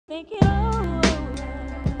think it over.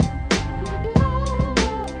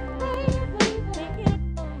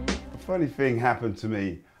 A funny thing happened to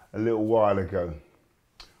me a little while ago.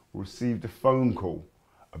 Received a phone call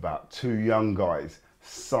about two young guys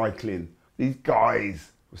cycling. These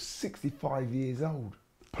guys were 65 years old.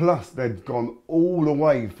 Plus they'd gone all the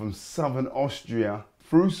way from southern Austria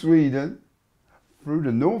through Sweden, through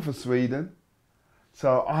the north of Sweden.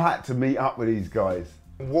 So I had to meet up with these guys.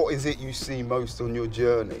 What is it you see most on your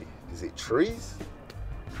journey? Is it trees?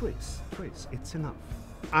 Trees, it's enough.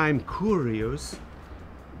 I'm curious,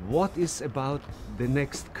 what is about the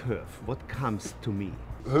next curve? What comes to me?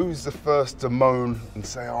 Who's the first to moan and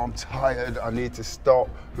say, oh, I'm tired, I need to stop?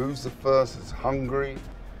 Who's the first that's hungry?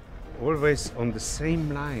 Always on the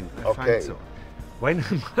same line, I find so. When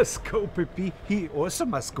I must go pee, he also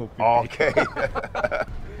must go pee. Okay.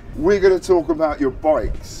 We're going to talk about your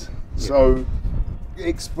bikes. Yeah. So,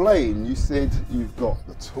 explain. You said you've got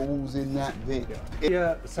the tools in that bit.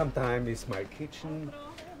 Here, sometimes it's my kitchen,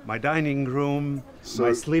 my dining room,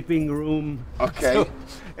 my sleeping room. Okay.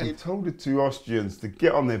 And told the two Austrians to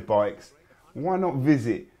get on their bikes. Why not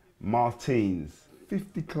visit Martins,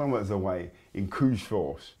 50 kilometers away in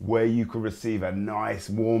Kursfors, where you could receive a nice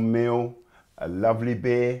warm meal, a lovely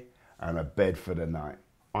beer, and a bed for the night.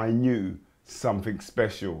 I knew something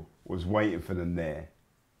special was waiting for them there.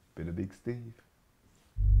 Been a big Steve.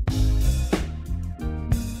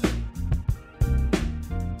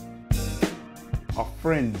 Our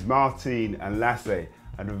friends Martin and Lasse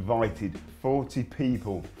had invited 40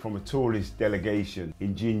 people from a tourist delegation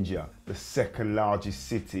in Jinja, the second largest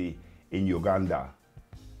city in Uganda.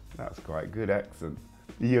 That's quite a good accent.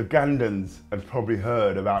 The Ugandans had probably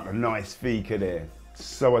heard about the nice fika there.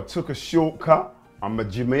 So I took a shortcut. I'm a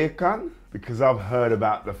Jamaican because I've heard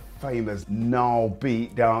about the famous Nile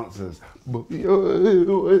beat dancers.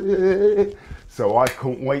 So I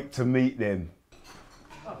couldn't wait to meet them.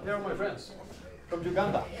 Oh, they are my friends from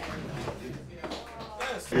Uganda.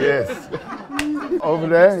 Yes. Over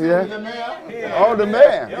there, yeah? The mayor? Oh, the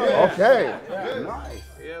mayor. Yeah. Okay. Yeah. Nice.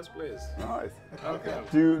 Yes, please. Nice. Okay.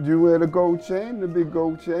 Do you wear the gold chain, the big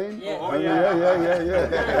gold chain? Yeah. Oh, yeah.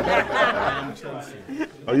 I'm Chelsea.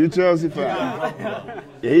 Are you Chelsea fan?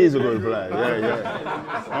 Yeah, he's a good player.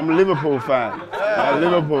 Yeah. I'm a Liverpool fan.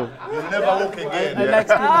 Liverpool. You'll never look again.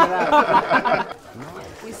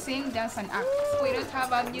 We sing, dance, and act. We don't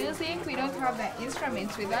have our music, we don't have the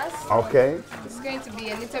instruments with us. Okay. It's going to be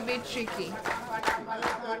a little bit tricky.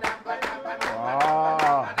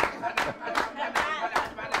 Ah.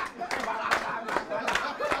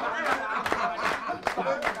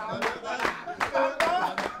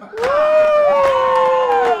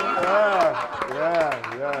 Yeah,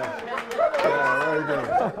 very good.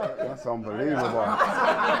 That's unbelievable.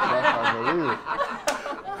 That's unbelievable.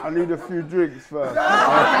 I need a few drinks first.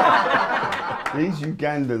 These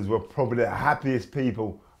Ugandans were probably the happiest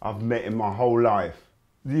people I've met in my whole life.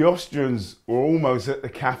 The Austrians were almost at the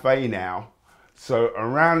cafe now, so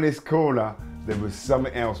around this corner there was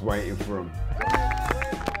something else waiting for them.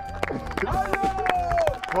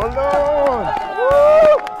 Hold on!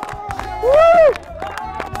 Woo! Woo!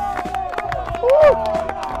 Woo!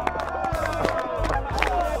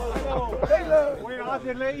 Where are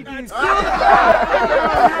the ladies?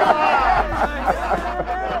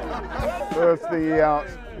 First thing he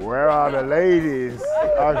asks, where are the ladies?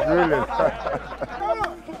 I was really...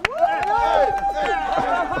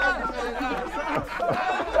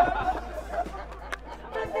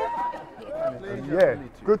 Yeah,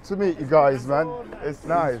 good to meet you guys, man. It's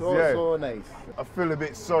nice, yeah. So nice. I feel a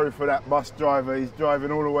bit sorry for that bus driver. He's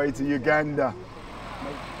driving all the way to Uganda.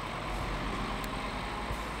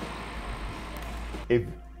 If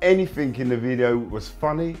anything in the video was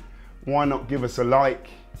funny, why not give us a like?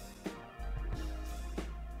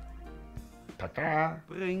 Taka.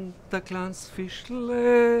 Bringt der Glanz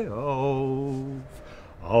Fischle auf,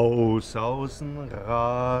 außen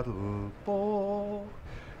Radlburg,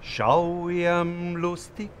 schau ihm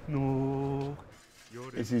lustig noch.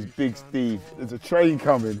 This is Big Steve. There's a train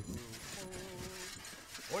coming.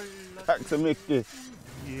 Back to Mickey.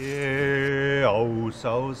 Yeah,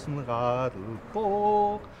 außen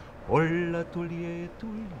Radlburg, holla tulje,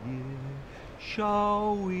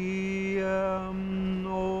 schau ihm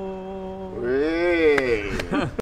noch. Hey.